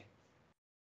Chelsea need.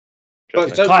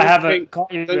 But don't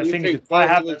you think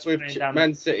while he was with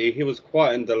Man City, he was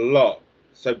quietened a lot.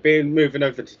 So moving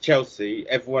over to Chelsea,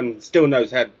 everyone still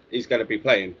knows how he's going to be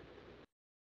playing.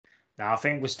 Now, I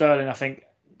think with Sterling, I think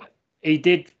he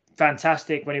did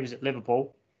fantastic when he was at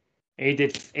Liverpool. He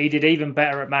did even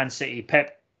better at Man City.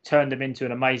 Pep turned him into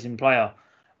an amazing player.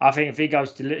 I think if he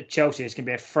goes to Chelsea, it's going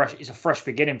to be a fresh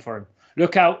beginning for him.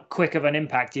 Look how quick of an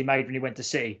impact he made when he went to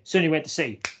City. As soon as he went to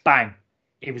City, bang,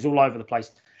 he was all over the place.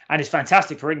 And it's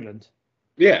fantastic for England.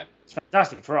 Yeah. It's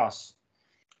fantastic for us.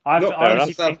 I think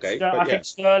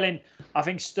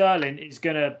Sterling is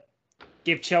going to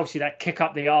give Chelsea that kick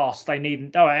up the arse they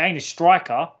need. No, it ain't a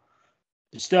striker.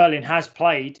 But Sterling has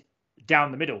played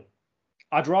down the middle.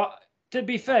 To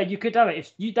be fair, you could have it.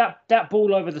 If you that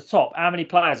ball over the top, how many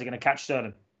players are going to catch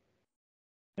Sterling?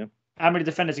 Yeah. How many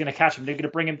defenders are going to catch him? They're going to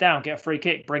bring him down, get a free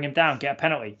kick, bring him down, get a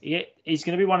penalty. He's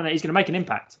going to be one of them. He's going to make an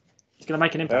impact. Fair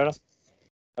enough.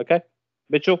 Okay.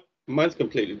 Mitchell? Mine's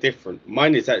completely different.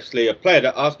 Mine is actually a player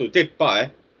that Arsenal did buy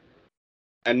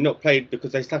and not played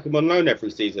because they stuck him on loan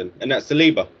every season, and that's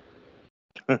Saliba.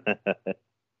 William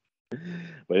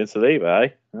Saliba, eh?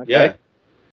 Okay. Yeah.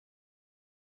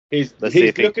 He's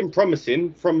looking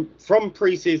promising from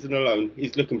pre-season alone.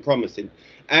 He's looking promising,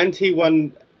 and he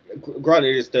won.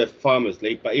 Granted, it's the Farmers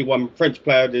League, but he won Young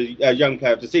Player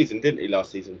of the Season, didn't he,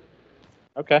 last season?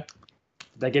 Okay.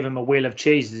 They give him a wheel of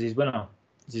cheese as his winner.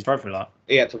 As his trophy lot.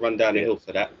 He had to run down the hill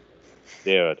for that.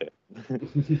 Yeah, I did.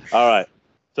 All right.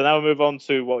 So now we move on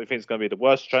to what we think is going to be the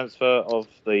worst transfer of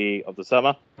the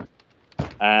summer,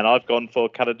 and I've gone for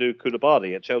Kalidou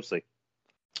Koulibaly at Chelsea.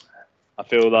 I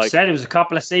feel like said it was a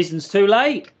couple of seasons too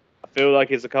late. I feel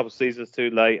like it's a couple of seasons too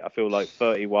late. I feel like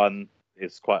 31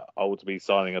 is quite old to be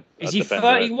signing a. Is he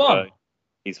 31?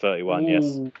 He's 31. Yes.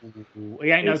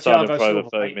 He ain't no Thiago Silva.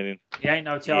 30 million. He ain't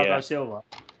no Thiago Silva.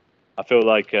 I feel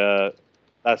like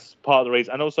that's part of the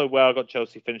reason, and also where I got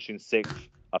Chelsea finishing 6th.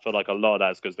 I feel like a lot of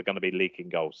that is because they're going to be leaking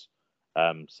goals.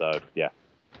 So yeah.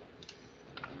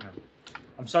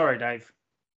 I'm sorry, Dave.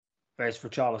 But it's for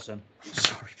Richarlison.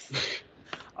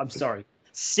 I'm sorry.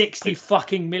 60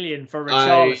 fucking million for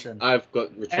Richarlison. I've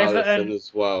got Richarlison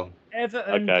as well.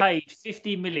 Everton paid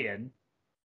 50 million.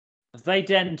 They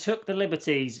then took the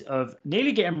liberties of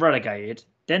nearly getting relegated,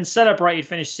 then celebrated,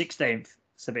 finished 16th.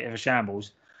 It's a bit of a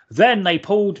shambles. Then they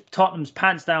pulled Tottenham's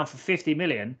pants down for 50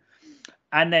 million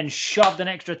and then shoved an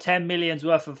extra 10 million's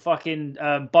worth of fucking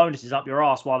bonuses up your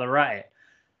ass while they're at it.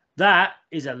 That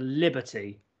is a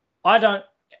liberty. I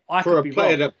for a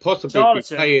player that possibly be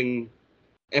playing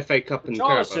FA Cup and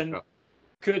Carabao Cup.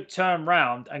 Could turn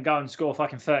round and go and score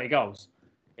fucking 30 goals.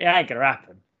 It ain't going to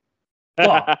happen.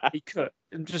 But he could.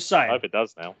 I'm just saying. I hope it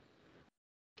does now.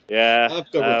 Yeah.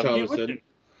 I've got Richarlison.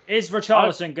 Is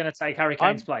Richarlison going to take Harry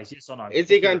Kane's place? Yes or no? Is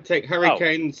he going to take Harry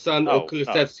Kane's son or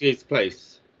Kulusevski's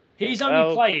place? He's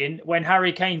only playing when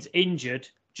Harry Kane's injured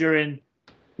during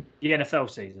the NFL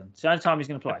season. So the only time he's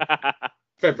going to play.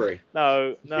 February.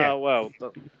 No. Yeah. Well,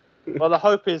 the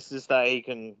hope is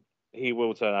that he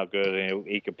will turn out good and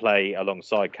he can play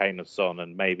alongside Kane and Son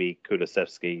and maybe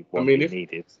Kulusevski won't be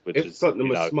needed. Which is Tottenham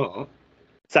was smart.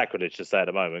 Sacrilege to say at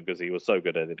the moment because he was so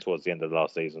good at it towards the end of the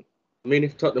last season. I mean,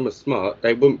 if Tottenham was smart,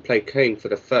 they wouldn't play Kane for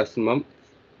the first month.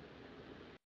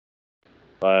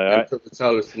 And put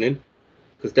Richarlison in.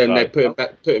 Because then they put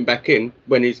him back in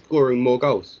when he's scoring more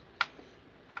goals.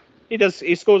 He does.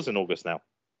 He scores in August now.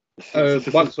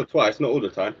 Once or twice, not all the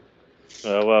time.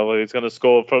 Well, he's going to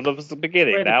score from the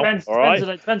beginning now. Depends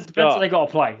what they got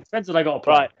to play.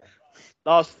 Right.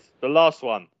 The last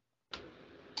one.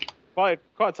 Quite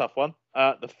a tough one.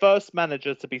 The first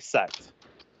manager to be sacked.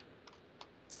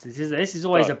 This is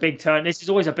always a big turn. This is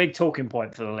always a big talking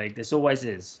point for the league. This always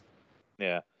is.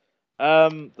 Yeah.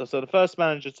 So the first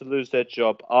manager to lose their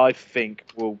job, I think,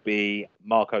 will be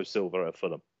Marco Silva at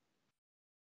Fulham.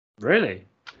 Really?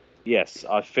 Yes,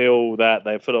 I feel that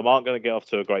Fulham aren't going to get off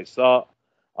to a great start.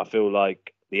 I feel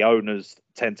like the owners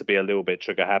tend to be a little bit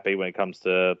trigger happy when it comes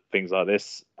to things like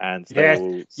this, and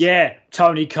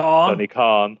Tony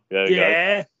Khan. There you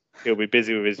go. He'll be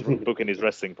busy with his booking his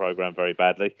wrestling program very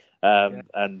badly. And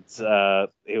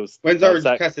he was. When's Orange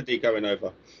Cassidy going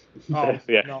over? Oh,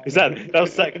 yeah, no. they'll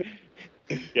sack.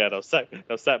 Yeah, they'll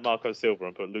sack Marco Silva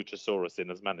and put Luchasaurus in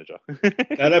as manager.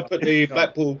 And they'll put the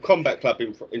Blackpool Combat Club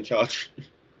in charge.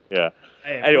 Yeah.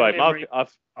 Anyway,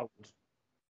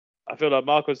 I feel like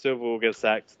Marco Silva will get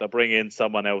sacked. They'll bring in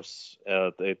someone else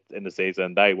in the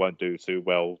season. They won't do too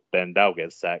well. Then they'll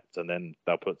get sacked, and then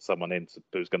they'll put someone in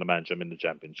who's going to manage them in the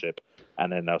championship,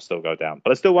 and then they'll still go down.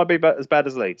 But it still won't be as bad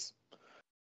as Leeds.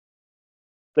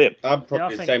 Liam. I'm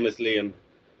probably the same as Liam.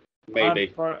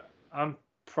 Maybe. I'm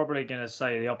probably going to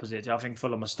say the opposite. I think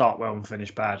Fulham will start well and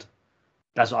finish bad.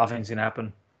 That's what I think is going to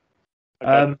happen.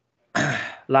 Okay.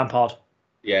 Lampard.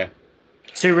 Yeah.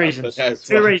 Two reasons.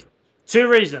 Two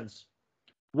reasons.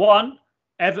 One,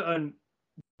 Everton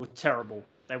were terrible.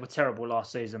 They were terrible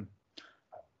last season.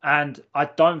 And I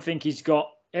don't think he's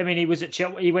got... I mean, he was at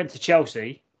Chelsea. He went to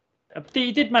Chelsea.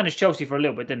 He did manage Chelsea for a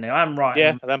little bit, didn't he? I am right.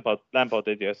 Yeah, Lampard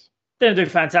did, yes. Didn't do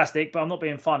fantastic, but I'm not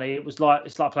being funny. It's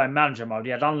like playing manager mode.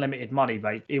 He had unlimited money,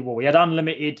 mate. He had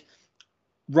unlimited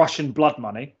Russian blood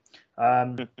money.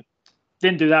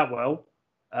 Didn't do that well.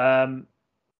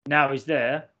 Now he's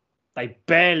there. They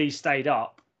barely stayed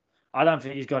up. I don't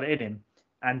think he's got it in him.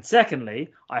 And secondly,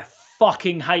 I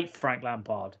fucking hate Frank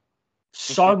Lampard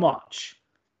so much.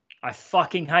 I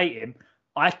fucking hate him.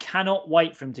 I cannot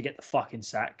wait for him to get the fucking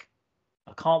sack.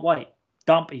 I can't wait.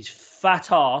 Dump his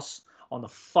fat ass on the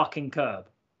fucking curb.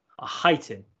 I hate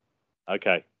him.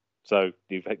 Okay. So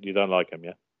you don't like him,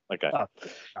 yeah? Okay. No.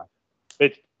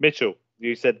 Mitchell,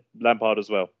 you said Lampard as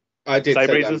well. I did say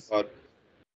reasons? Lampard.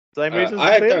 Same reasons?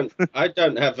 I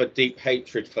don't have a deep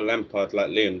hatred for Lampard like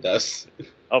Liam does.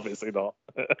 Obviously not.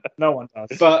 No one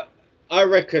does. But I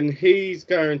reckon he's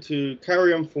going to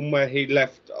carry on from where he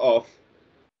left off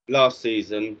last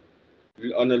season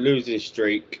on a losing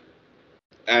streak.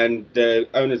 And the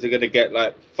owners are going to get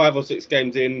like 5 or 6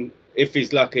 games in. If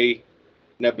he's lucky,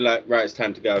 they'll be like, right, it's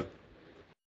time to go.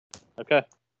 Okay.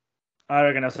 I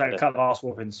reckon I'll take a couple of ass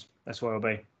whoopings. That's what it'll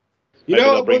be. You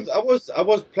know, I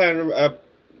was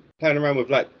playing around with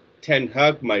like Ten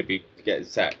Hag maybe to get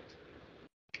sacked,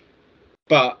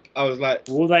 but I was like,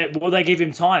 will they give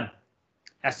him time?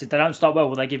 That's it. They don't start well.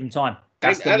 Will they give him time?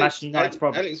 That's the Manchester United's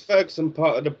problem. Alex Ferguson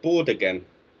part of the board again.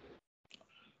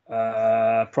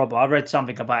 Probably. I read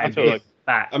something about him.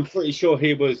 I'm pretty sure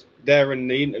he was there in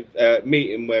the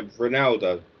meeting with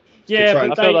Ronaldo. Yeah,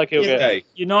 but I feel like he'll get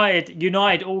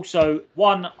United also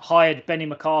hired Benny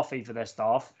McCarthy for their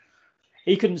staff.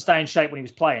 He couldn't stay in shape when he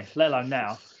was playing, let alone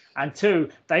now. And 2,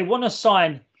 they want to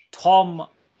sign Tom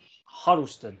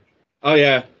Huddleston. Oh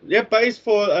yeah, but he's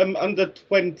for under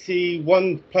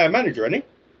 21 player manager, isn't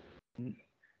he?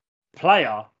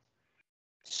 Player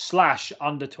 /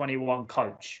 under 21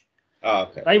 coach. Oh,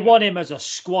 okay. They want him as a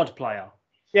squad player.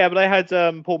 Yeah, but they had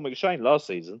Paul McShane last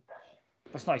season.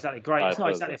 That's not exactly great. It's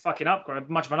not exactly a fucking upgrade,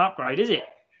 much of an upgrade, is it?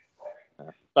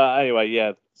 But anyway,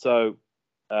 yeah. So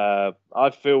I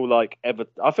feel like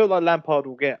Lampard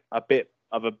will get a bit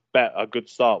of a good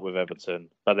start with Everton,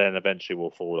 but then eventually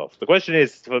will fall off. The question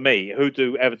is, for me, who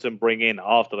do Everton bring in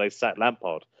after they sack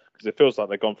Lampard? Because it feels like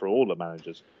they've gone through all the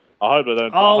managers. I hope they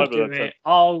don't. I'll do it.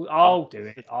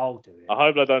 I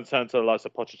hope they don't turn to the likes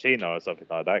of Pochettino or something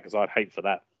like that, because I'd hate for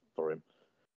that for him.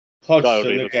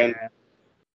 Hodgson again.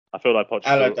 I feel like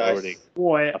Pochettino already.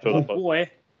 Boy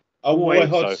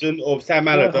Hodgson or Sam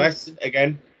Allardyce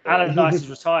again. Allardyce is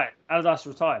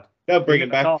retired. They'll bring him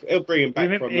back. He'll bring him back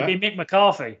from that. It'll be Mick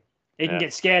McCarthy. He can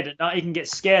get scared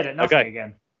at nothing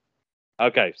again.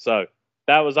 Okay, so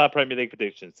that was our Premier League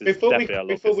predictions. Before we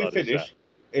finish,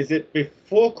 is it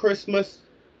before Christmas,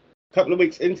 a couple of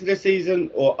weeks into the season,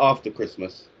 or after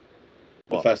Christmas?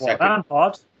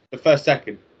 Lampard? The first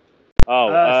second.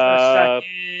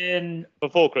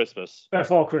 Before Christmas.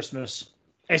 Before Christmas.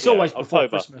 It's always before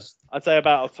October. Christmas. I'd say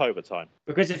about October time.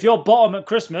 Because if you're bottom at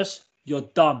Christmas, you're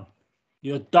done.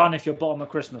 You're done if you're bottom at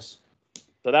Christmas.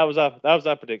 So that was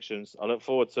our predictions. I look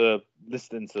forward to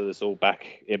listening to this all back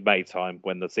in May time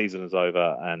when the season is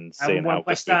over and seeing how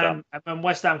West Ham and when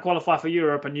West Ham qualify for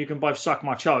Europe, and you can both suck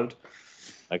my chode.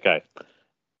 Okay.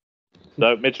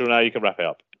 So Mitchell, now you can wrap it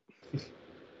up.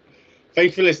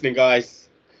 Thanks for listening, guys.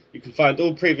 You can find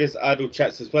all previous Idle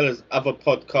Chats as well as other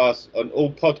podcasts on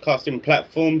all podcasting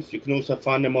platforms. You can also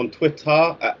find them on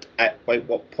Twitter at Wait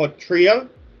What Pod Trio.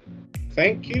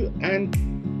 Thank you and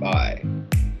bye.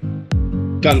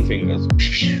 Gunfingers.